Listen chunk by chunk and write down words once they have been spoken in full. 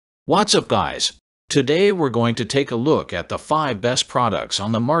What's up, guys? Today we're going to take a look at the 5 best products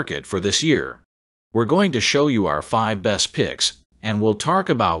on the market for this year. We're going to show you our 5 best picks, and we'll talk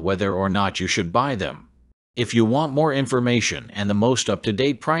about whether or not you should buy them. If you want more information and the most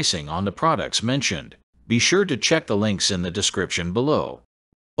up-to-date pricing on the products mentioned, be sure to check the links in the description below.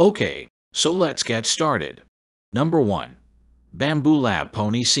 Okay, so let's get started. Number 1. Bambu Lab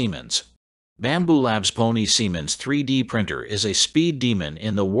Pony Siemens. Bambu Lab's Pony Siemens 3D printer is a speed demon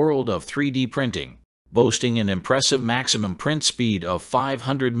in the world of 3D printing, boasting an impressive maximum print speed of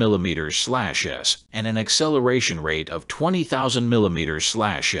 500 mm/s and an acceleration rate of 20,000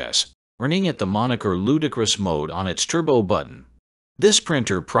 mm/s, earning it the moniker Ludicrous Mode on its turbo button. This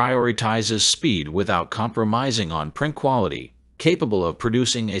printer prioritizes speed without compromising on print quality, capable of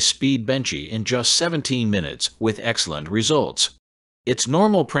producing a speed benchy in just 17 minutes with excellent results. Its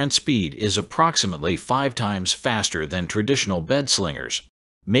normal print speed is approximately 5 times faster than traditional bed slingers,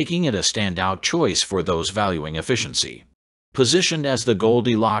 making it a standout choice for those valuing efficiency. Positioned as the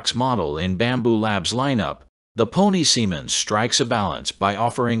Goldilocks model in Bambu Lab's lineup, the Pony Siemens strikes a balance by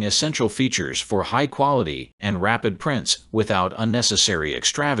offering essential features for high quality and rapid prints without unnecessary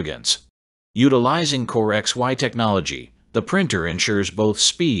extravagance. Utilizing Core XY technology, the printer ensures both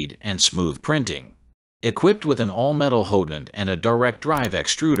speed and smooth printing. Equipped with an all-metal Hodent and a direct drive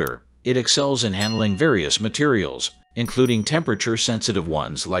extruder, it excels in handling various materials, including temperature-sensitive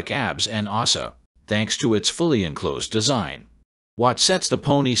ones like ABS and ASA, thanks to its fully enclosed design. What sets the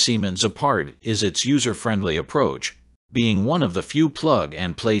Pony Siemens apart is its user-friendly approach, being one of the few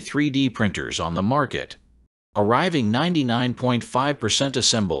plug-and-play 3D printers on the market. Arriving 99.5%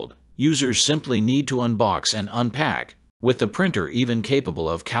 assembled, users simply need to unbox and unpack, with the printer even capable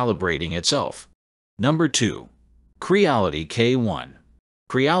of calibrating itself. Number 2. Creality K1.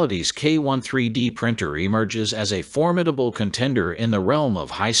 Creality's K1 3D printer emerges as a formidable contender in the realm of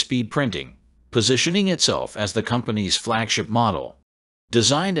high-speed printing, positioning itself as the company's flagship model.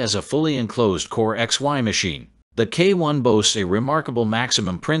 Designed as a fully enclosed Core XY machine, the K1 boasts a remarkable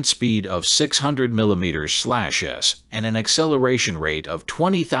maximum print speed of 600 mm/s and an acceleration rate of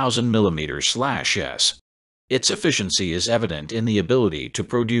 20,000 mm/s. Its efficiency is evident in the ability to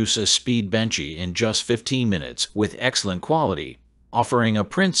produce a speed benchy in just 15 minutes with excellent quality, offering a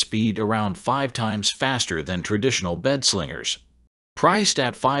print speed around 5 times faster than traditional bed slingers. Priced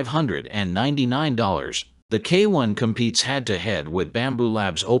at $599, the K1 competes head-to-head with Bambu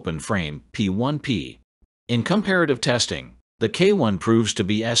Lab's open-frame P1P. In comparative testing, the K1 proves to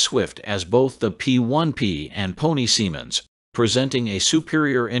be as swift as both the P1P and Pony Siemens, presenting a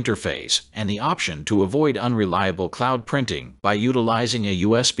superior interface and the option to avoid unreliable cloud printing by utilizing a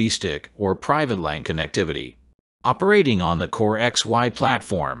USB stick or private LAN connectivity. Operating on the Core XY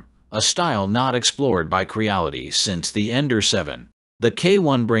platform, a style not explored by Creality since the Ender 7, the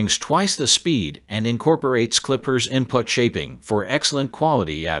K1 brings twice the speed and incorporates Klipper's input shaping for excellent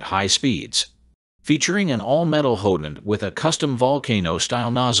quality at high speeds. Featuring an all-metal Hodent with a custom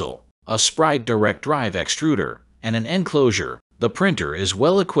Volcano-style nozzle, a Sprite direct drive extruder, and an enclosure, the printer is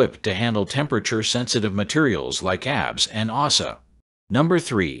well equipped to handle temperature-sensitive materials like ABS and ASA. Number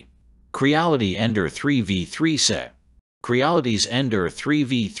 3. Creality Ender 3v3 Se. Creality's Ender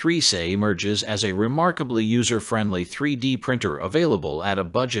 3v3 Se emerges as a remarkably user-friendly 3D printer available at a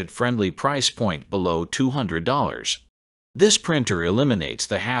budget-friendly price point below $200. This printer eliminates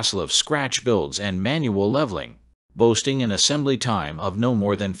the hassle of scratch builds and manual leveling, boasting an assembly time of no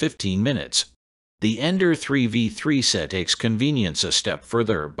more than 15 minutes. The Ender 3v3 Se takes convenience a step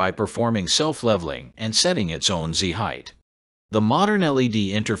further by performing self-leveling and setting its own Z-height. The modern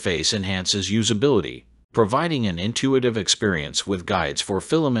LED interface enhances usability, providing an intuitive experience with guides for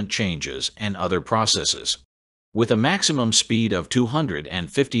filament changes and other processes. With a maximum speed of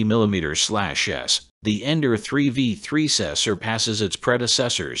 250 mm/s, the Ender 3v3 Se surpasses its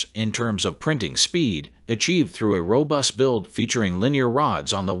predecessors in terms of printing speed, achieved through a robust build featuring linear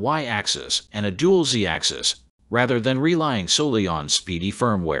rods on the Y-axis and a dual Z-axis, rather than relying solely on speedy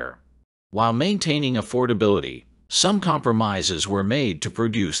firmware. While maintaining affordability, some compromises were made to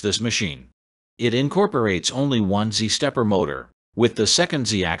produce this machine. It incorporates only one Z-stepper motor, with the second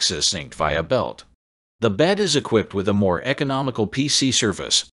Z-axis synced via belt. The bed is equipped with a more economical PC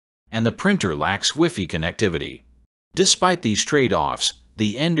surface, and the printer lacks Wi-Fi connectivity. Despite these trade-offs,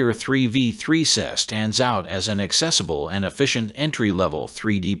 the Ender 3v3 Se stands out as an accessible and efficient entry-level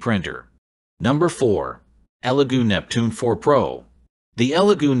 3D printer. Number 4. Elegoo Neptune 4 Pro. The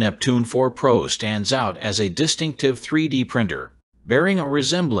Elegoo Neptune 4 Pro stands out as a distinctive 3D printer, bearing a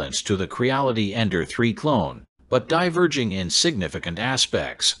resemblance to the Creality Ender 3 clone, but diverging in significant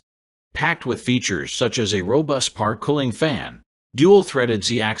aspects. Packed with features such as a robust par cooling fan, dual-threaded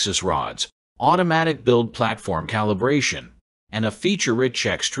Z-axis rods, automatic build platform calibration, and a feature-rich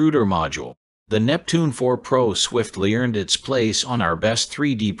extruder module, the Neptune 4 Pro swiftly earned its place on our best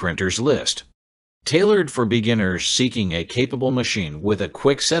 3D printers list. Tailored for beginners seeking a capable machine with a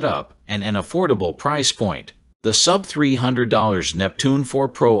quick setup and an affordable price point, the sub-$300 Neptune 4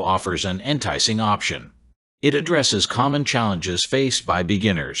 Pro offers an enticing option. It addresses common challenges faced by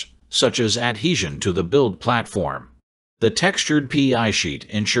beginners, such as adhesion to the build platform. The textured PI sheet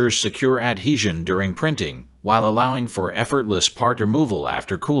ensures secure adhesion during printing, while allowing for effortless part removal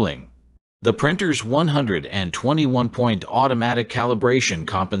after cooling. The printer's 121-point automatic calibration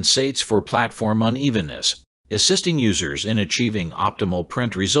compensates for platform unevenness, assisting users in achieving optimal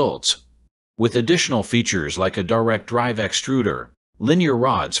print results. With additional features like a direct drive extruder, linear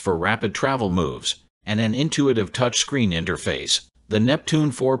rods for rapid travel moves, and an intuitive touchscreen interface, the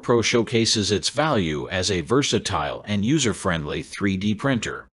Neptune 4 Pro showcases its value as a versatile and user-friendly 3D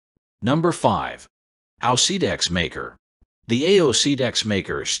printer. Number 5. AOCDEX Maker. The AOCDEX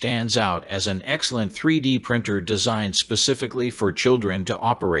Maker stands out as an excellent 3D printer designed specifically for children to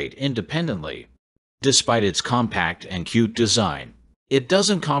operate independently. Despite its compact and cute design, it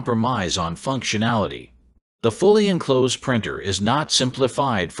doesn't compromise on functionality. The fully enclosed printer is not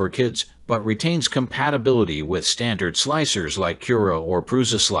simplified for kids, but retains compatibility with standard slicers like Cura or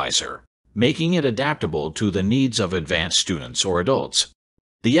Prusa Slicer, making it adaptable to the needs of advanced students or adults.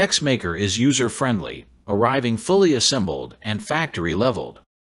 The X Maker is user-friendly, arriving fully assembled and factory-leveled.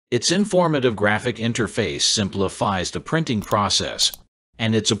 Its informative graphic interface simplifies the printing process,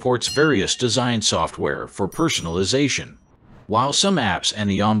 and it supports various design software for personalization. While some apps and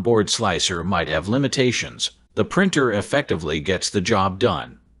the onboard slicer might have limitations, the printer effectively gets the job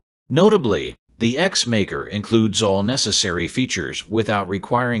done. Notably, the X Maker includes all necessary features without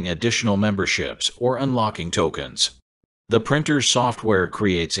requiring additional memberships or unlocking tokens. The printer's software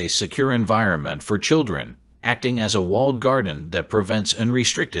creates a secure environment for children, acting as a walled garden that prevents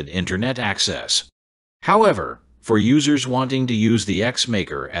unrestricted internet access. However, for users wanting to use the X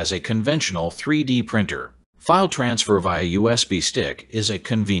Maker as a conventional 3D printer, file transfer via USB stick is a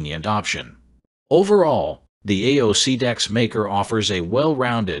convenient option. Overall, the AOCDEX Maker offers a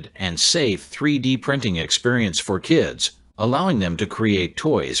well-rounded and safe 3D printing experience for kids, allowing them to create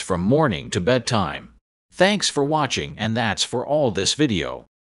toys from morning to bedtime. Thanks for watching, and that's for all this video.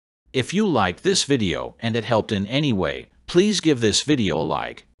 If you liked this video and it helped in any way, please give this video a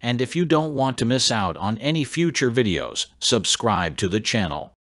like, and if you don't want to miss out on any future videos, subscribe to the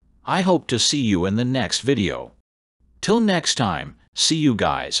channel. I hope to see you in the next video. Till next time, see you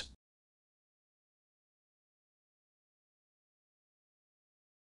guys.